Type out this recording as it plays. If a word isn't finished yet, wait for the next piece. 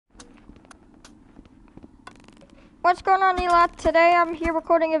What's going on, Eli? Today I'm here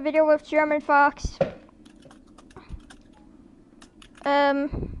recording a video with Germanfox.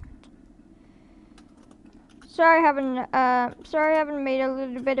 Sorry I haven't made a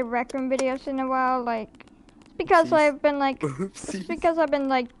little bit of Rec Room videos in a while. Like, because I've been like, it's because I've been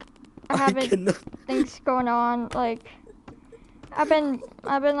like having things going on. Like, I've been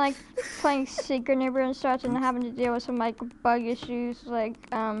like playing Secret Neighbor and such, and having to deal with some like bug issues. Like,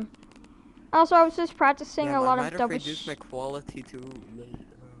 also I was just practicing a lot of double. My quality to.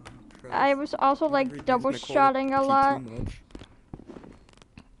 I was also like double shotting a lot.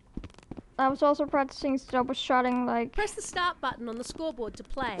 I was also practicing double shotting, like. Press the start button on the scoreboard to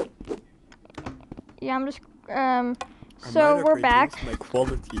play. Yeah, I'm just so we're back. My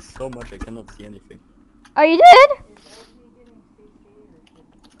quality so much I cannot see anything. Oh, you did?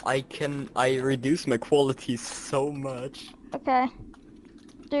 I reduce my quality so much. Okay.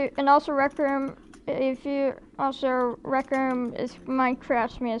 Dude, and also Rec Room, if you also Rec Room might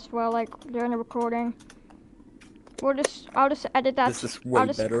crash me as well, like during the recording. I'll just edit that. This is way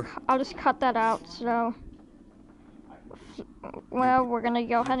better. I'll just cut that out. So, well, we're gonna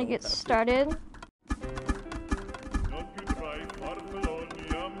go ahead and get started.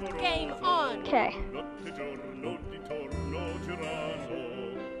 Game on. Okay.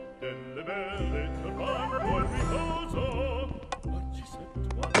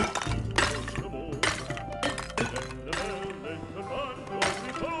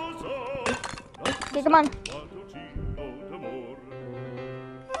 Okay, come on.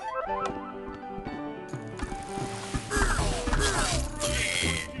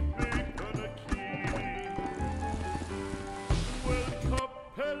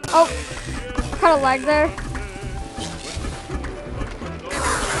 Oh, kind of lag there.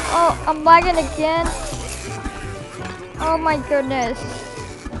 Oh, I'm lagging again. Oh my goodness.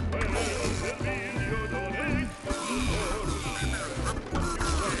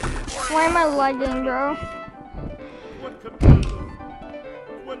 Why am I lagging, bro?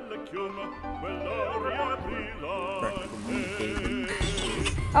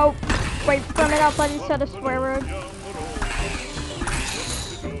 Oh, wait, for a minute, I thought you said a swear word.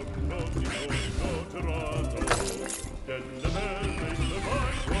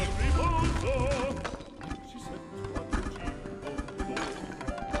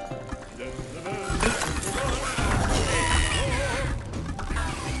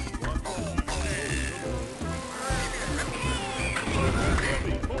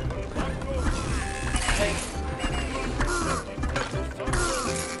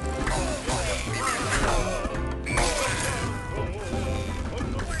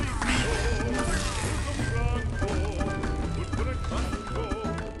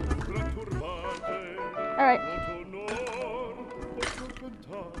 Alright.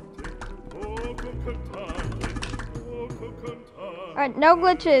 Alright, no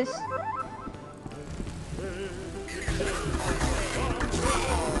glitches.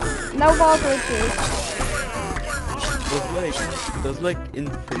 No wall glitches. Does like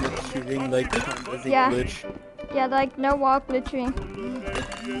infinite shooting like as a glitch? Yeah, like no wall glitching.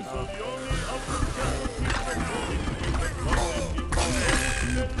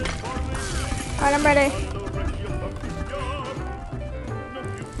 Alright, I'm ready.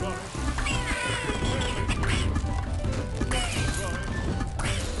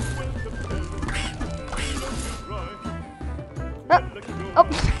 Oh.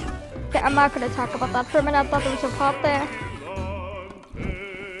 Okay, I'm not gonna talk about that for a minute. I thought there was a pop there.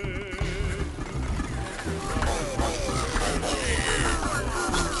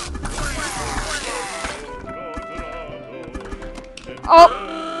 Oh!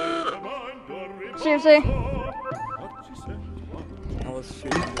 Seriously? I was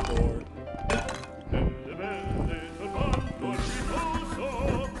shooting the door.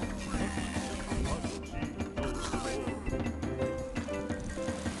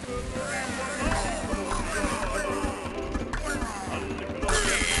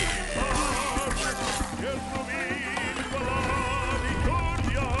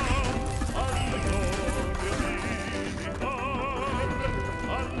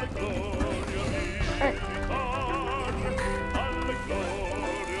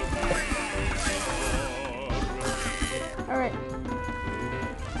 Alright.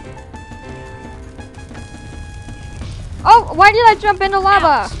 Oh, why did I jump into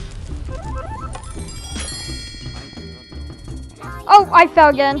lava? Oh, I fell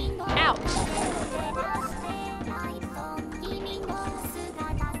again. Out.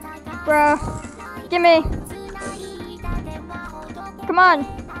 Bruh. Gimme. Come on.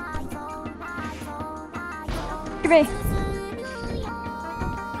 Gimme.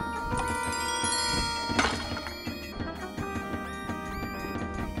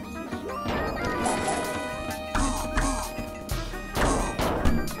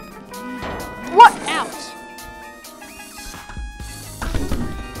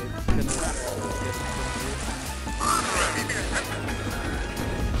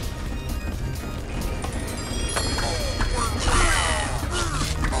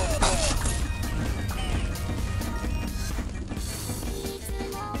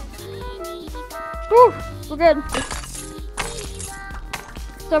 Woo! We're good.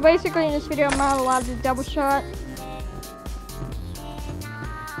 So basically in this video I'm not allowed to double shot.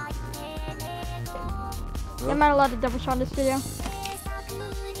 I'm not allowed to double shot in this video.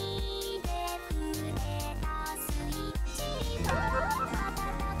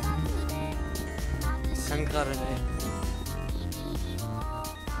 Kann gerade nicht.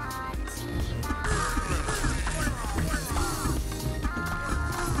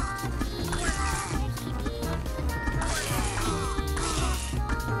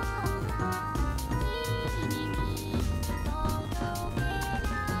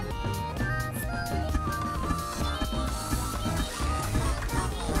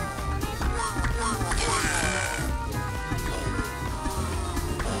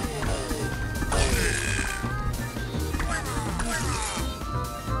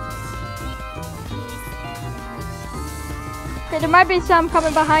 Okay, there might be some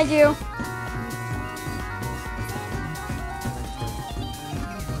coming behind you.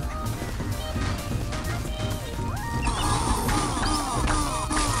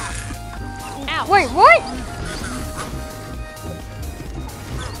 Ouch. Wait, what?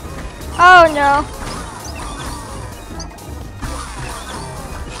 Oh no.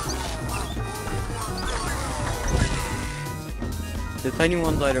 The tiny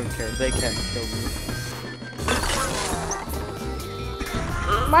ones I don't care, they can't kill me.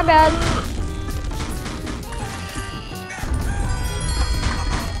 My bad.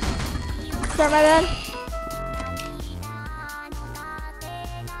 Sorry, my bad.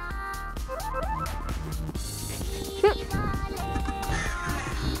 Shoot.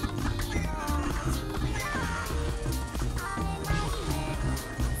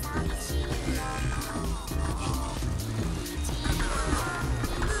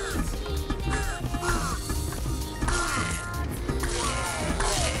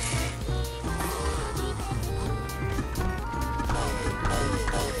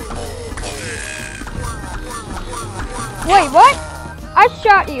 Wait, what? I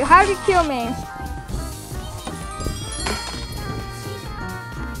shot you. How did you kill me?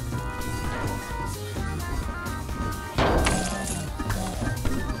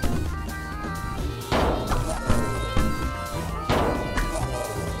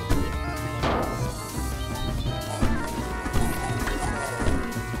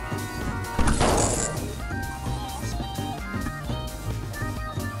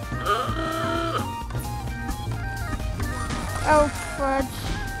 Oh, fudge.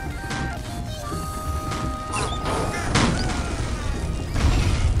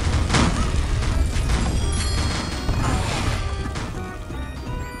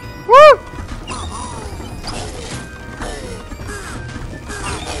 Woo!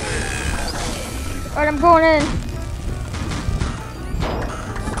 Alright, I'm going in.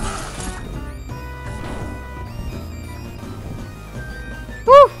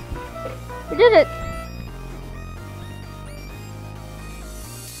 Woo! We did it!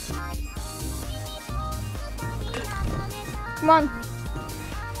 Come on.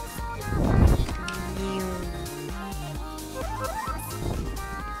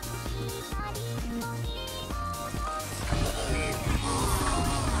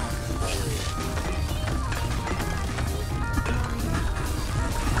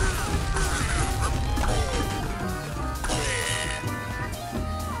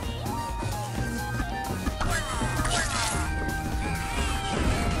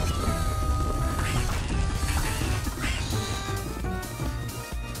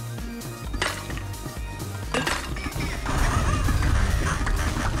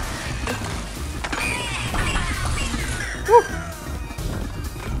 Woo.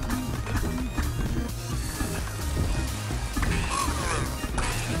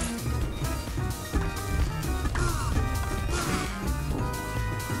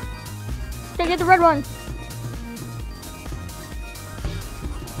 Okay, get the red one.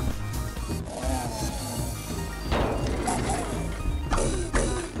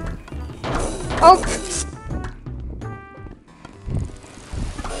 Oh.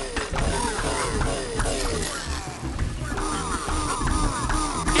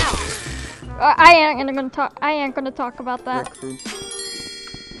 I ain't gonna talk about that.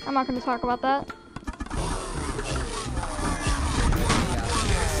 I'm not gonna talk about that.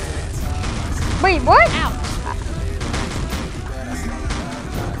 Wait, what?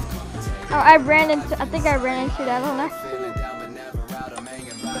 Oh, I think I ran into that on accident.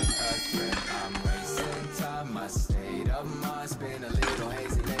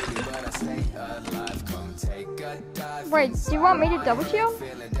 Wait, do you want me to double shield?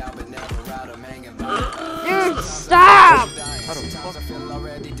 Dude, stop!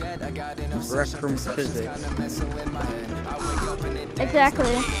 Rec room physics.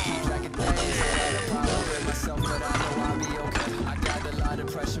 Exactly.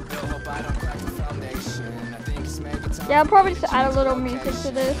 Yeah, I'll probably just add a little music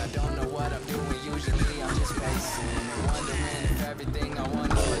to this.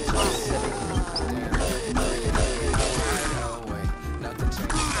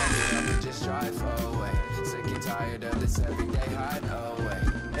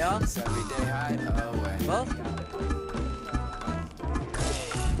 Ja? Was?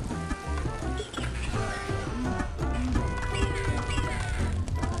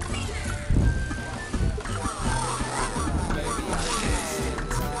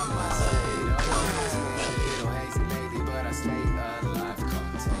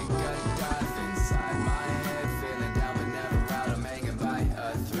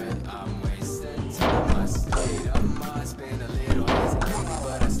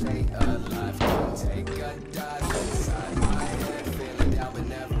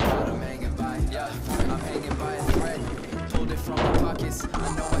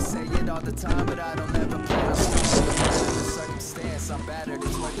 Time, but I don't ever plan on the circumstance. I'm battered,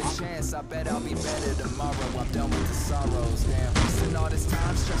 it's worth a chance. I bet I'll be better tomorrow. I'm done with the sorrows. Damn, wasting all this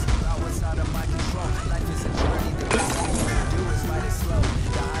time stressed about what's out of my control. Life is a journey, the best thing you can do is ride it slow.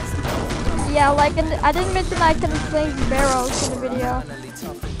 The highs and lows. Yeah, like, and I didn't mention I can play barrels in the video. 3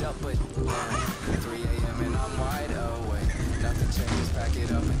 a.m. and I'm wide awake. Nothing changes, pack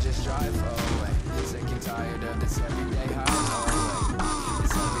it up and just drive away. Sick and tired of this everyday highway.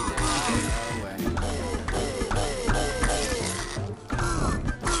 This everyday highway.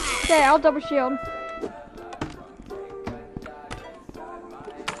 Okay, I'll double shield.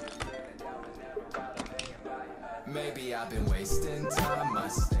 Maybe I've been wasting time. My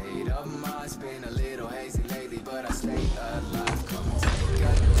state of mind's been a little hazy lately, but I stay alive. Come take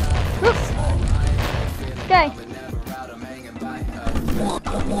a dive inside my head, feeling Okay. but never out. I'm hanging by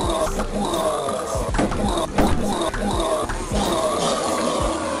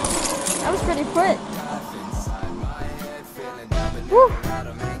That was pretty quick. Woo.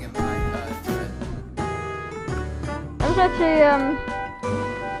 That was actually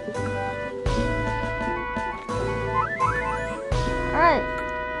alright.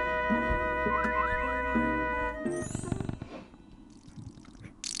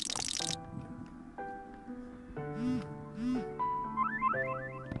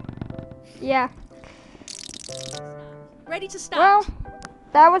 Yeah. Ready to start. Well,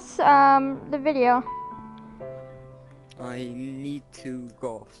 that was the video. I need to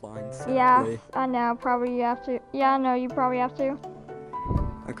go offline sadly. Yeah, I know. Probably you have to. Yeah, I know. You probably have to.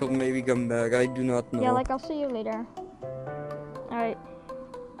 I could maybe come back, I do not know. Yeah, like I'll see you later. Alright.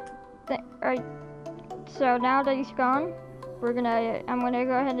 Alright. So now that he's gone, I'm gonna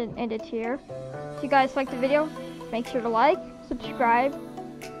go ahead and end it here. If you guys liked the video, make sure to like, subscribe,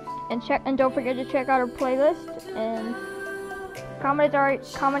 and don't forget to check out our playlist and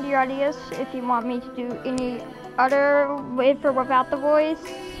comment your ideas if you want me to do any other with or without the voice,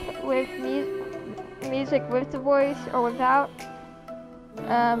 with music with the voice or without.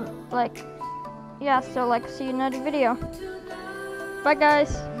 See you in another video. Bye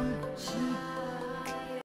guys.